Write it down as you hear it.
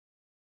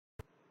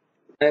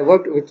I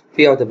worked with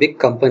few of the big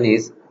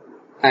companies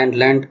and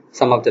learned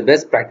some of the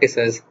best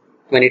practices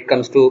when it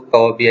comes to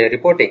Power BI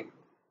reporting.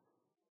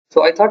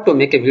 So I thought to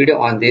make a video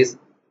on this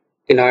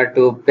in order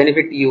to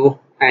benefit you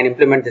and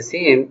implement the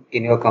same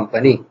in your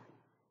company.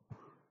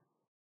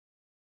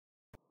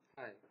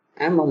 Hi,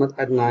 I'm Mohammed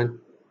Adnan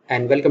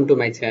and welcome to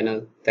my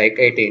channel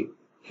TAIK18.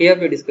 Here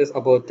we discuss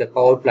about the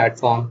Power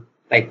Platform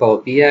like Power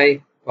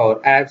BI,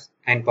 Power Apps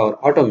and Power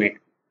Automate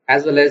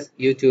as well as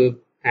YouTube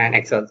and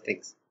Excel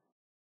things.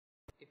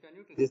 If you are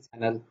new to this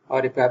channel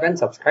or if you haven't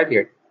subscribed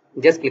yet,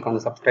 just click on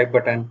the subscribe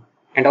button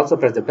and also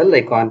press the bell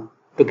icon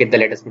to get the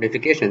latest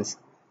notifications.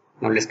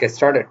 Now let's get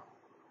started.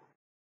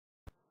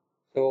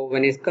 So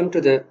when it comes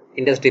to the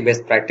industry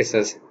best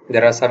practices,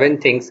 there are 7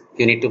 things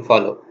you need to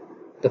follow.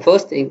 The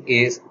first thing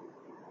is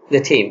the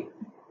theme.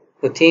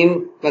 The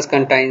theme must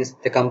contain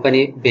the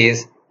company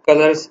base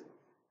colors,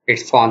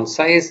 its font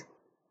size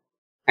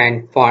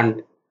and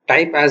font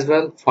type as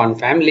well, font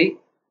family.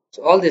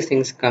 So all these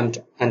things come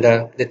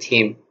under the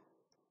theme.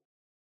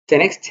 The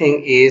next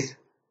thing is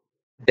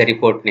the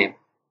report name.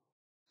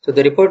 So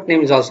the report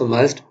name is also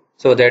must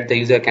so that the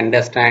user can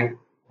understand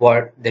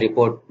what the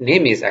report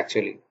name is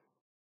actually.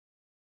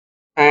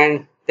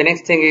 And the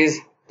next thing is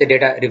the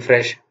data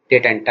refresh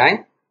date and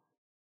time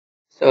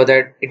so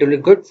that it will be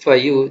good for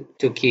you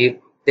to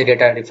keep the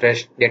data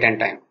refresh date and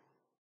time.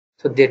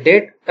 So the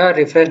data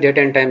refresh date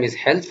and time is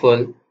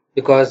helpful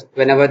because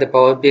whenever the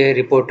Power BI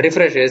report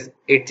refreshes,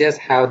 it just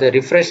have the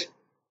refresh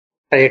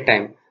date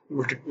time,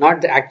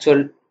 not the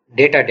actual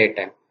data date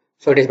time.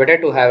 So it is better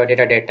to have a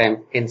data date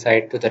time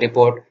inside to the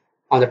report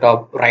on the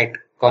top right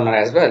corner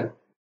as well.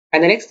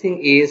 And the next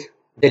thing is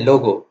the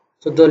logo.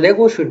 So the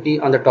logo should be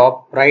on the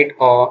top right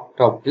or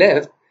top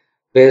left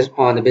based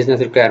on the business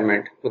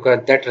requirement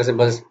because that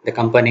resembles the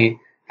company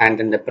and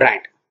then the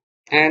brand.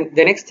 And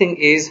the next thing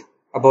is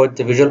about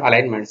the visual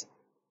alignments.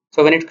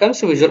 So when it comes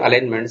to visual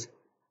alignments,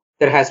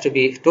 there has to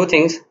be 2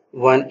 things.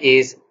 One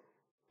is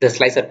the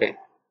slicer pane.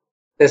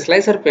 The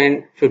slicer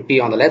pane should be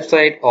on the left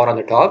side or on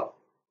the top.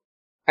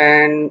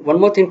 And one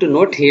more thing to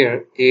note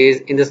here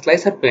is in the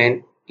slicer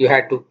pane, you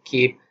had to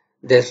keep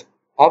this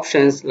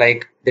options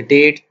like the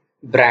date,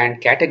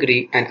 brand,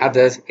 category and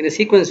others in a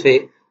sequence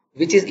way,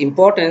 which is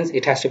important.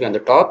 It has to be on the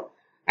top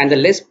and the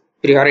less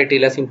priority,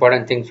 less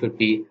important thing should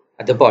be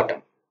at the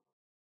bottom.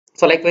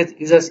 So likewise,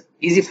 it's just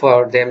easy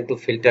for them to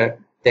filter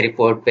the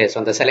report based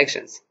on the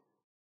selections.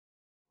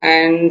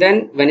 And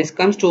then when it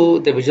comes to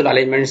the visual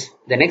alignments,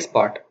 the next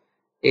part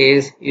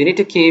is you need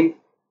to keep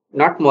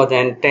not more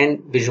than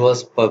 10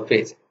 visuals per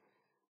page.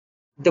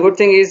 The good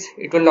thing is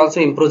it will also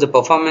improve the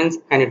performance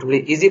and it will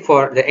be easy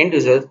for the end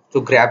user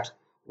to grasp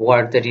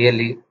what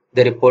the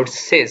report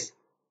says.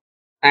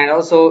 And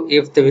also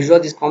if the visual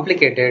is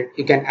complicated,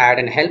 you can add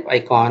an help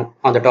icon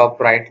on the top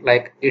right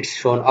like it's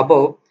shown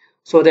above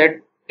so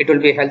that it will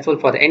be helpful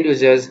for the end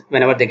users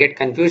whenever they get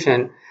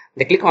confusion.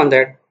 They click on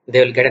that,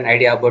 they will get an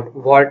idea about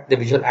what the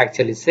visual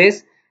actually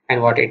says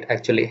and what it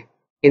actually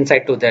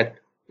inside to that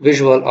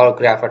visual or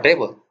graph or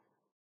table.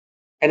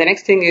 And the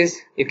next thing is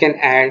you can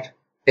add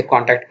the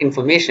contact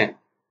information.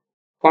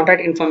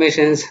 Contact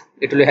informations,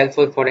 it will be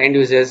helpful for end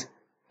users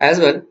as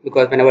well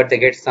because whenever they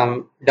get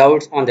some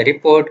doubts on the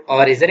report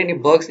or is there any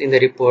bugs in the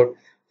report,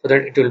 so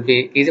that it will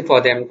be easy for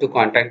them to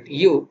contact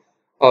you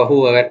or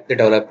whoever the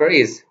developer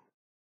is.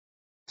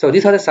 So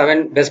these are the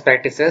 7 best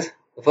practices.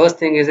 The first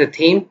thing is a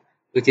theme,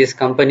 which is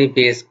company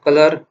base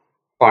color,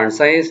 font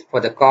size for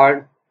the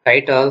card,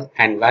 title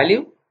and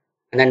value,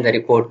 and then the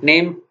report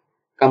name,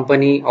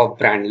 company or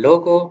brand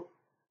logo,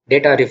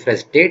 data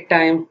refresh date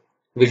time,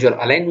 visual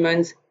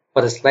alignments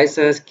for the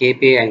slices,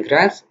 KPI and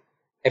graphs,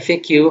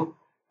 FAQ,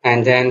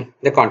 and then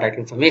the contact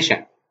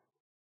information.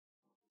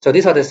 So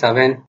these are the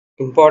 7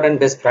 important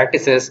best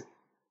practices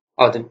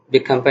of the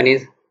big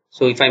companies.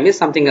 So if I miss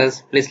something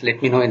else, please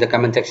let me know in the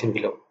comment section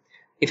below.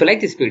 If you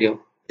like this video,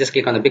 just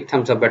click on the big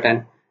thumbs up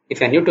button. If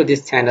you are new to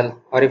this channel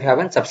or if you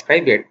haven't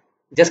subscribed yet,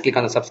 just click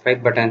on the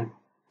subscribe button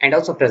and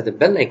also press the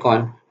bell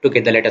icon to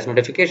get the latest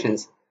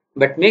notifications.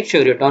 But make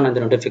sure you turn on the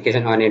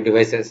notification on your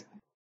devices.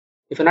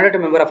 If you're not a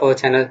member of our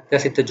channel,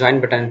 just hit the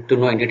join button to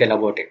know in detail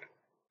about it.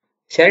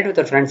 Share it with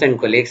your friends and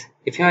colleagues.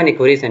 If you have any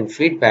queries and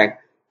feedback,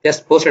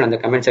 just post it on the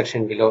comment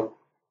section below.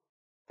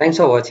 Thanks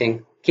for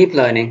watching. Keep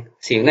learning.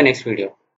 See you in the next video.